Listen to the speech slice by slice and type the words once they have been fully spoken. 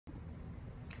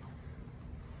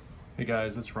Hey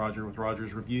guys, it's Roger with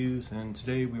Roger's Reviews, and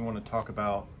today we want to talk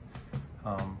about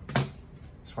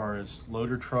as far as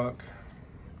loader truck,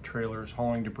 trailers,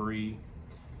 hauling debris,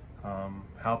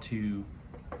 how to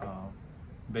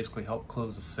basically help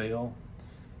close a sale,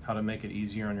 how to make it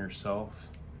easier on yourself,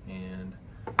 and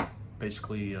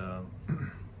basically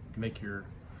make your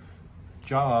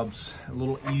jobs a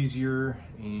little easier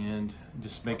and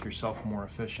just make yourself more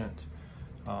efficient.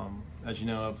 As you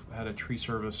know, I've had a tree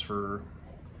service for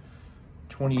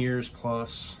 20 years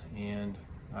plus, and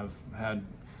I've had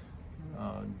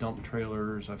dump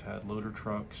trailers, I've had loader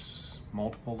trucks,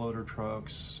 multiple loader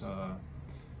trucks,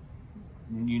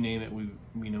 you name it.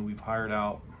 We've hired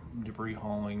out debris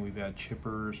hauling, we've had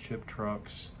chippers, chip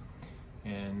trucks,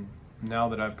 and now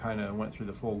that I've kind of went through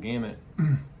the full gamut,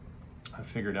 I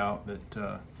figured out that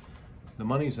the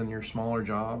money's in your smaller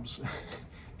jobs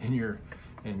and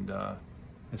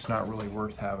it's not really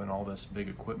worth having all this big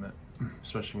equipment,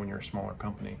 especially when you're a smaller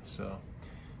company. So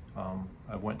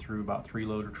I went through about 3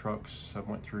 loader trucks. I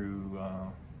went through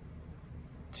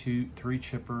 3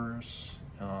 chippers,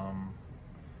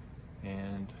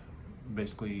 and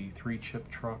basically 3 chip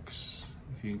trucks,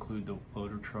 if you include the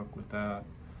loader truck with that.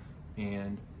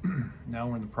 And now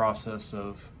we're in the process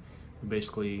of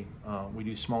basically, we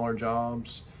do smaller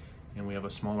jobs and we have a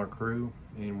smaller crew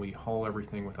and we haul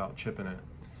everything without chipping it.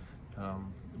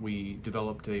 We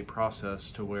developed a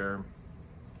process to where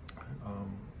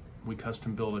we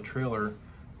custom build a trailer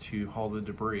to haul the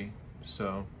debris.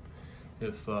 So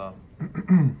if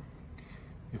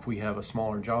if we have a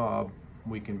smaller job,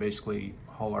 we can basically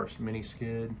haul our mini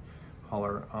skid, haul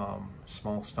our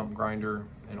small stump grinder,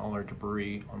 and all our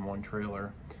debris on one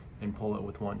trailer and pull it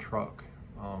with one truck.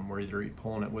 We're either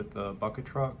pulling it with the bucket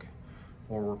truck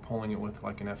or we're pulling it with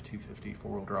like an F-250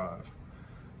 4-wheel drive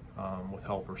with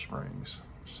helper springs.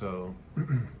 So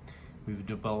we've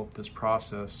developed this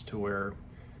process to where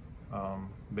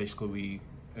basically we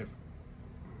have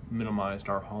minimized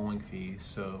our hauling fees.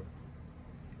 So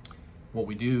what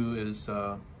we do is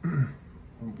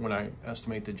when I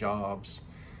estimate the jobs,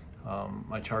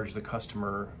 I charge the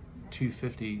customer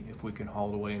 $250 if we can haul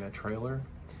it away in a trailer,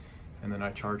 and then I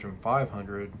charge them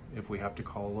 $500 if we have to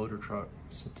call a loader truck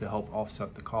to help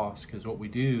offset the cost. Because what we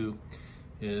do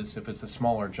is, if it's a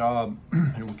smaller job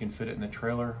and we can fit it in the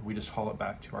trailer, we just haul it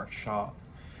back to our shop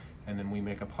and then we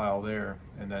make a pile there.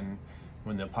 And then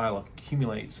when the pile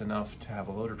accumulates enough to have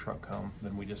a loader truck come,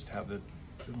 then we just have the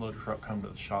loader truck come to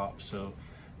the shop. So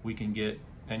we can get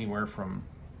anywhere from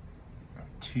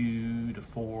 2 to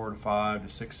 4 to 5 to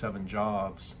 6, 7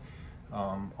 jobs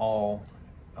all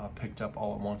picked up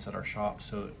all at once at our shop.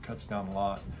 So it cuts down a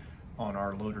lot on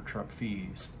our loader truck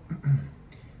fees.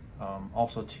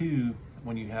 Also too,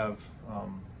 when you have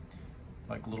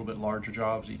like a little bit larger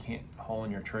jobs that you can't haul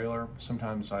in your trailer,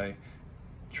 sometimes I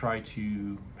try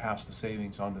to pass the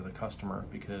savings on to the customer,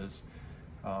 because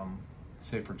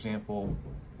say for example,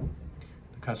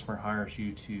 the customer hires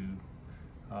you to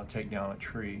take down a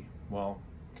tree. Well,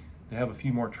 they have a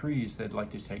few more trees they'd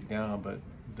like to take down, but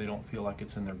they don't feel like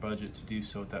it's in their budget to do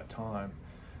so at that time.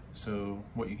 So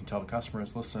what you can tell the customer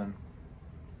is, listen,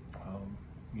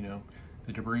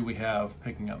 the debris we have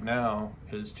picking up now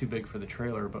is too big for the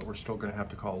trailer, but we're still going to have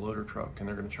to call a loader truck, and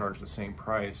they're going to charge the same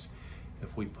price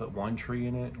if we put 1 tree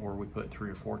in it or we put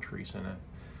 3 or 4 trees in it.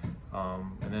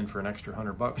 And then for an extra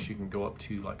 $100 you can go up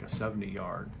to like a 70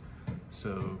 yard.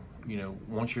 So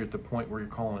once you're at the point where you're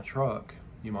calling a truck,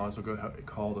 you might as well go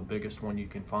call the biggest one you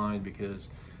can find, because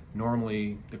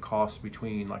normally the cost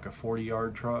between like a 40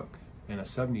 yard truck and a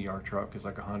 70 yard truck is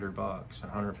like $100,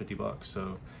 $150.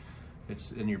 So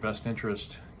it's in your best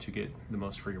interest to get the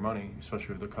most for your money,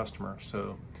 especially with the customer.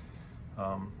 So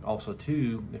also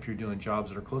too, if you're doing jobs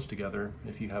that are close together,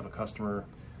 if you have a customer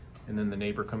and then the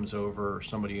neighbor comes over, or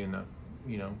somebody in a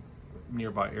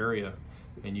nearby area,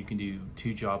 and you can do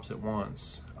 2 jobs at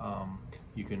once,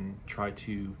 you can try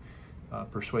to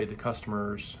persuade the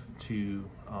customers to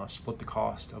split the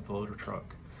cost of the loader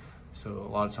truck. So a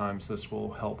lot of times this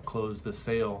will help close the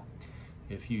sale.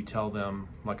 If you tell them,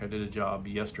 like I did a job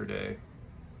yesterday,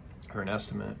 or an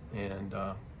estimate, and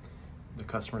the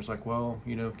customer's like, well,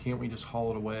 can't we just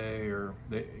haul it away? Or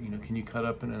can you cut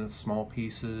up into small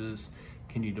pieces?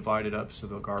 Can you divide it up so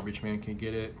the garbage man can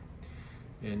get it?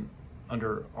 And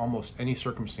under almost any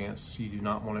circumstance, you do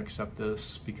not want to accept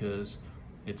this, because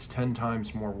it's 10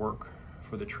 times more work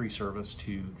for the tree service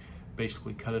to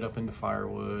basically cut it up into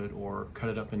firewood or cut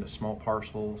it up into small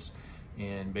parcels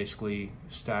and basically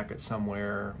stack it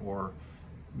somewhere or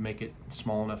make it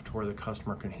small enough to where the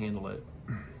customer can handle it.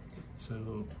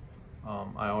 So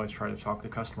I always try to talk the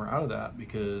customer out of that,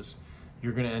 because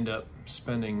you're going to end up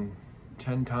spending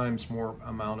 10 times more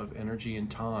amount of energy and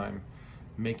time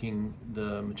making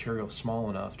the material small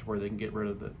enough to where they can get rid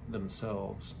of it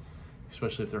themselves,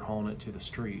 especially if they're hauling it to the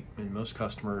street. And most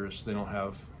customers, they don't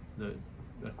have the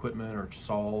equipment or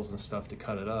saws and stuff to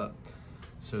cut it up,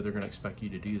 so they're going to expect you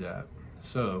to do that.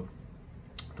 So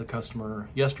the customer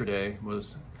yesterday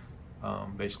was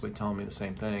basically telling me the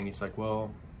same thing. He's like,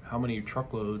 well, how many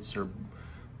truckloads or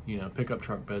pickup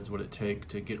truck beds would it take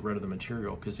to get rid of the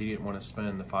material, because he didn't want to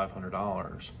spend the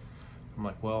 $500. I'm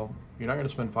like, well, you're not going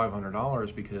to spend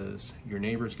 $500 because your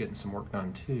neighbor's getting some work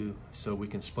done too, so we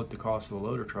can split the cost of the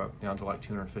loader truck down to like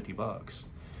 $250.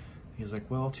 He's like,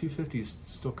 well, $250 is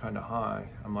still kind of high.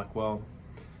 I'm like, well,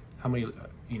 how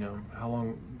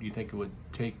long do you think it would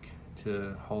take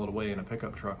to haul it away in a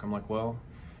pickup truck? I'm like, well,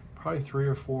 probably 3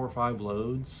 or 4 or 5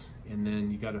 loads, and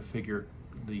then you got to figure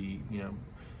the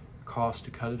cost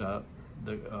to cut it up,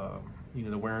 the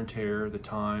the wear and tear, the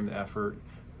time, the effort,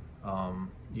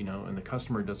 and the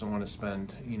customer doesn't want to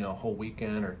spend a whole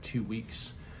weekend or 2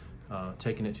 weeks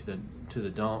taking it to the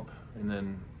dump, and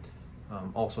then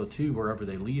also too, wherever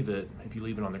they leave it, if you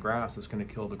leave it on the grass, it's going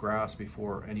to kill the grass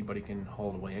before anybody can haul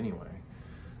it away anyway.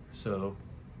 So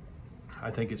I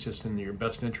think it's just in your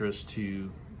best interest to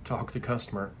talk the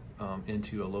customer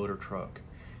into a loader truck.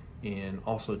 And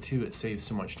also too, it saves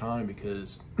so much time,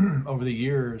 because over the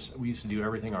years we used to do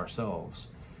everything ourselves,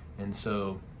 and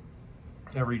so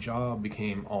every job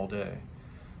became all day.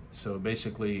 So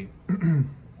basically,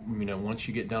 once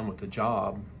you get done with the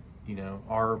job,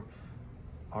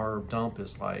 our dump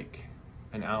is like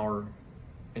an hour,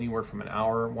 anywhere from an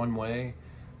hour one way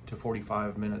to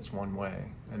 45 minutes one way,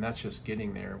 and that's just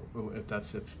getting there if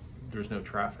there's no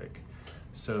traffic.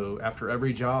 So after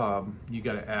every job, you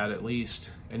got to add at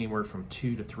least anywhere from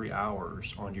 2 to 3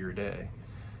 hours onto your day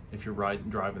if you're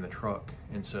driving the truck.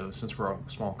 And so since we're a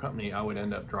small company, I would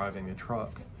end up driving the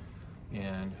truck,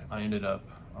 and I ended up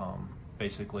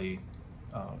basically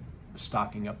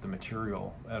stocking up the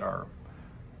material at our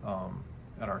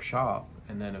shop,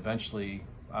 and then eventually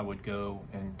I would go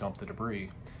and dump the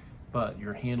debris. But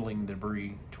you're handling the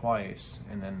debris twice,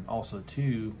 and then also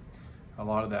too, a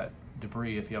lot of that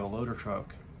debris, if you have a loader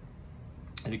truck,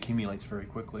 it accumulates very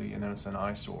quickly, and then it's an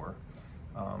eyesore.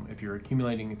 If you're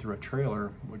accumulating through a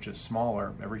trailer, which is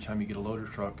smaller, every time you get a loader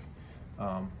truck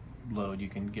load, you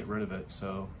can get rid of it.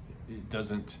 So it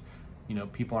doesn't,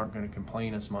 people aren't going to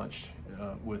complain as much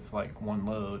with like one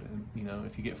load. And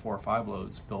if you get 4 or 5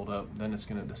 loads build up, then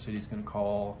the city's going to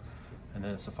call, and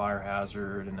then it's a fire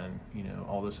hazard, and then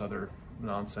all this other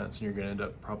nonsense, and you're going to end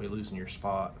up probably losing your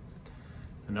spot.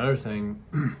 Another thing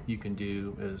you can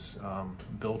do is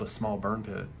build a small burn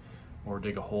pit or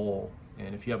dig a hole,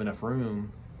 and if you have enough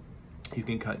room, you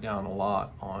can cut down a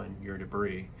lot on your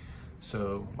debris.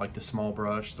 So like the small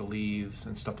brush, the leaves,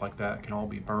 and stuff like that can all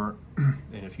be burnt.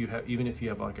 And even if you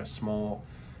have like a small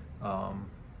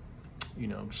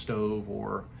stove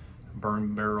or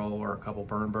burn barrel or a couple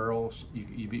burn barrels,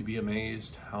 you'd be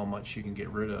amazed how much you can get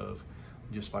rid of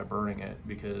just by burning it,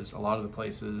 because a lot of the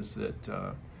places that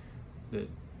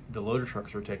the loader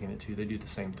trucks are taking it to, they do the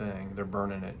same thing. They're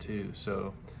burning it too.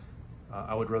 So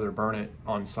I would rather burn it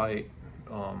on site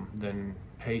than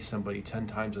pay somebody 10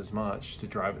 times as much to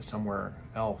drive it somewhere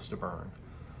else to burn.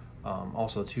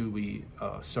 Also too, we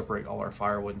separate all our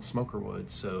firewood and smoker wood.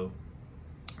 So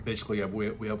basically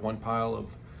we have one pile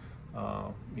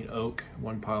of oak,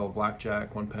 one pile of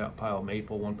blackjack, one pile of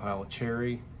maple, one pile of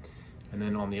cherry, and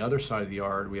then on the other side of the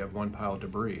yard we have one pile of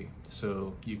debris.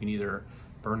 So you can either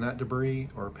burn that debris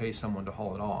or pay someone to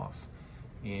haul it off.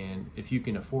 And if you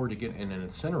can afford to get in an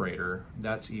incinerator,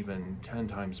 that's even 10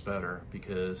 times better,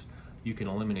 because you can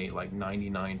eliminate like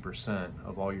 99%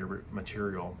 of all your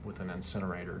material with an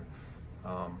incinerator.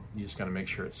 You just got to make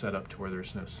sure it's set up to where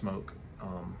there's no smoke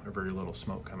or very little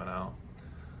smoke coming out.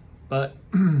 But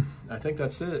I think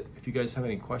that's it. If you guys have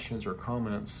any questions or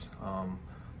comments,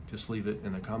 just leave it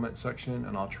in the comment section,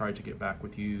 and I'll try to get back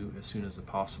with you as soon as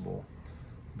possible.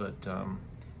 But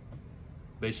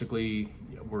basically,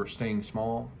 we're staying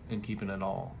small and keeping it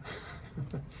all.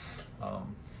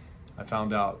 I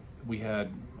found out we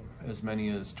had as many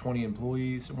as 20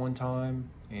 employees at one time,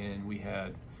 and we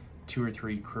had 2 or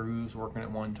 3 crews working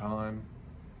at one time,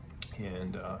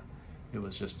 and it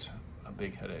was just a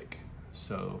big headache.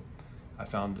 So I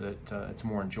found that it's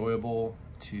more enjoyable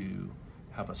to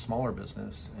have a smaller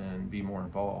business and be more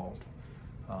involved.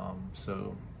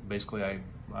 So basically,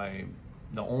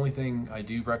 the only thing I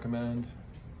do recommend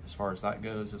as far as that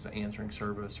goes is an answering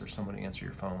service or someone to answer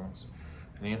your phones.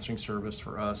 An answering service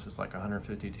for us is like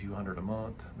 $150 to $200 a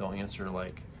month. They'll answer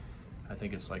I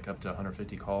think it's like up to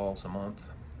 150 calls a month,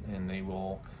 and they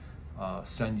will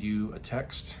send you a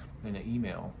text and an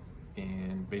email,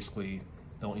 and basically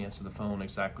they'll answer the phone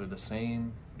exactly the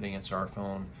same. They answer our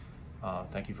phone,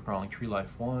 thank you for calling Tree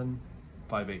Life 1,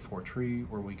 584 Tree,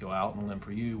 where we go out and limb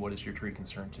for you. What is your tree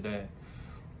concern today?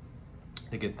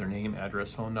 They get their name,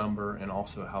 address, phone number, and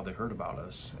also how they heard about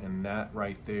us. And that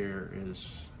right there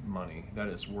is money. That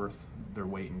is worth their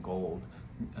weight in gold.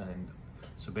 And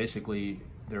so basically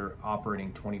they're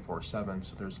operating 24/7,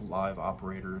 so there's live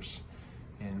operators.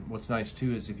 And what's nice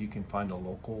too is if you can find a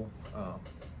local,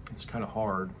 it's kind of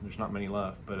hard, there's not many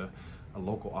left, but a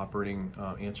local operating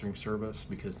answering service,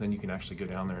 because then you can actually go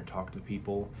down there and talk to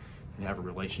people and have a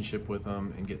relationship with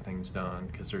them and get things done,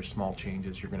 because there's small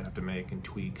changes you're going to have to make and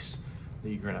tweaks that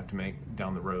you're going to have to make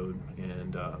down the road,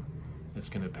 and it's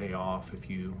going to pay off if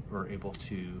you are able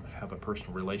to have a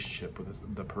personal relationship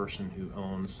with the person who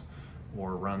owns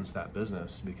or runs that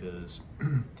business, because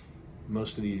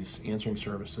most of these answering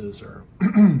services are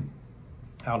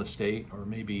out of state or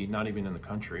maybe not even in the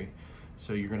country,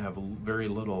 so you're going to have very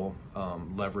little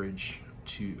leverage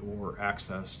to or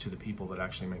access to the people that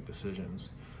actually make decisions.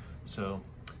 So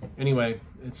anyway,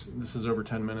 this is over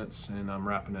 10 minutes and I'm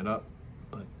wrapping it up.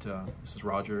 But this is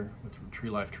Roger with Tree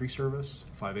Life Tree Service,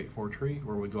 584 Tree,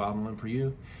 where we go out and limb for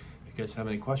you. If you guys have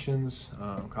any questions,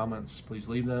 comments, please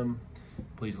leave them.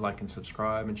 Please like and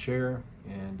subscribe and share.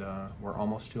 And we're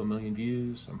almost to 1 million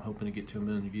views. I'm hoping to get to 1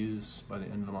 million views by the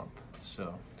end of the month.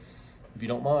 So if you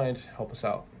don't mind, help us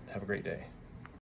out. Have a great day.